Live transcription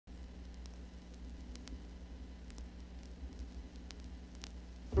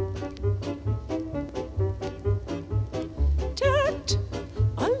Tact,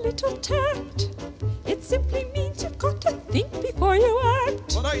 a little tact. It simply means you've got to think before you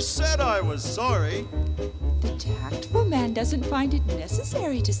act. But I said I was sorry. The tactful man doesn't find it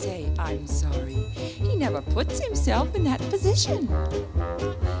necessary to say, I'm sorry. He never puts himself in that position.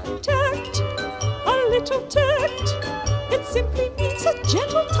 Tact, a little tact. It simply means a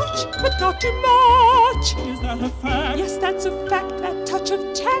gentle touch, but not too much. Is that a fact? Yes, that's a fact. That touch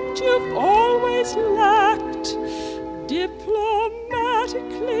of tact you've always lacked.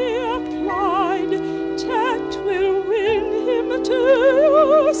 Diplomatically applied, tact will win him to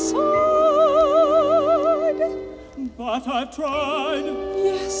your side. But I've tried.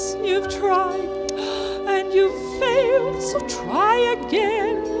 Yes, you've tried, and you've failed, so try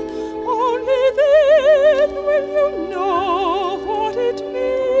again. Only then will you know what it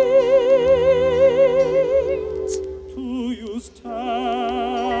means to use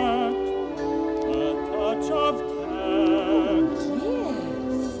tact, a touch of tact.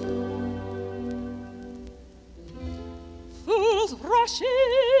 Yes. Fools rush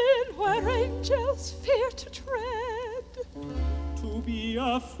in where angels fear to tread. To be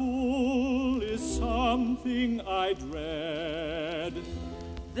a fool is something I dread.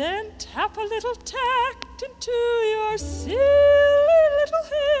 Then tap a little tact into your silly little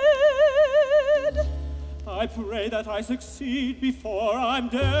head. I pray that I succeed before I'm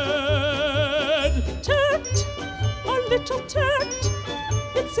dead. Tact, a little tact.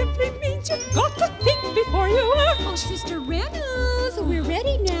 It simply means you've got to think before you act. Oh, Sister Reynolds, we're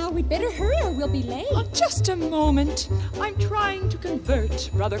ready now. We'd better hurry or we'll be late. Oh, just a moment. I'm trying to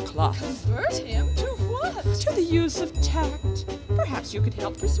convert Brother Clough. Convert him to what? To the use of tact. Perhaps you could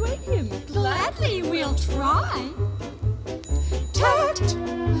help persuade him. Gladly, we'll try. Tact,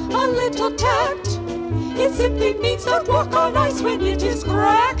 a little tact. It simply means don't walk on ice when it is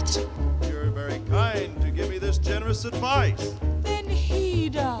cracked. You're very kind to give me this generous advice. Then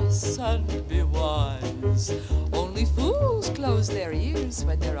heed us and be wise. Only fools close their ears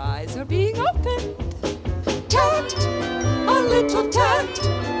when their eyes are being opened. Tact, a little tact.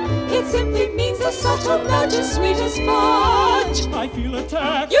 It simply means a subtle nudge as sweet as fudge. I feel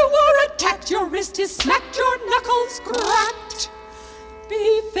attacked. You are attacked, your wrist is smacked, your knuckles cracked.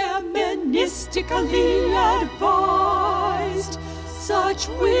 Be feministically advised. Such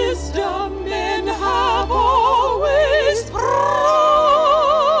wisdom men have always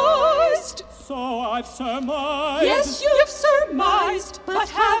prized. So I've surmised. Yes, you've surmised, but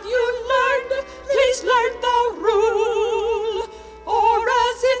have you learned? Please learn the rule. Or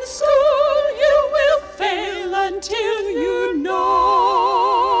as in school, you will fail until you know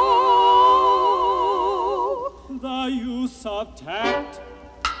the use of tact.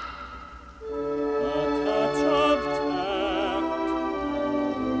 A touch of tact.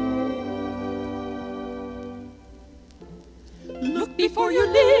 Look before you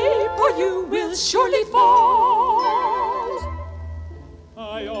leap, or you will surely fall.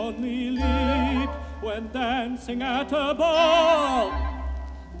 I only leap when dancing at a ball.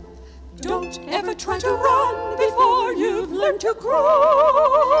 Don't ever try to run before you've learned to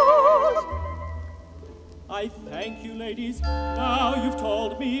crawl. I thank you, ladies. Now you've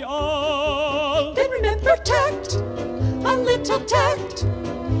told me all. Then remember tact, a little tact.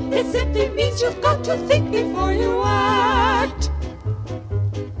 It simply means you've got to think before you act.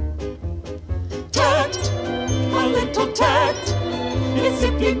 Tact, a little tact. It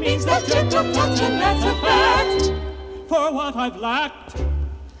simply means that gentle touch, and that's a fact. For what I've lacked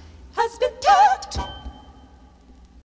has been tact.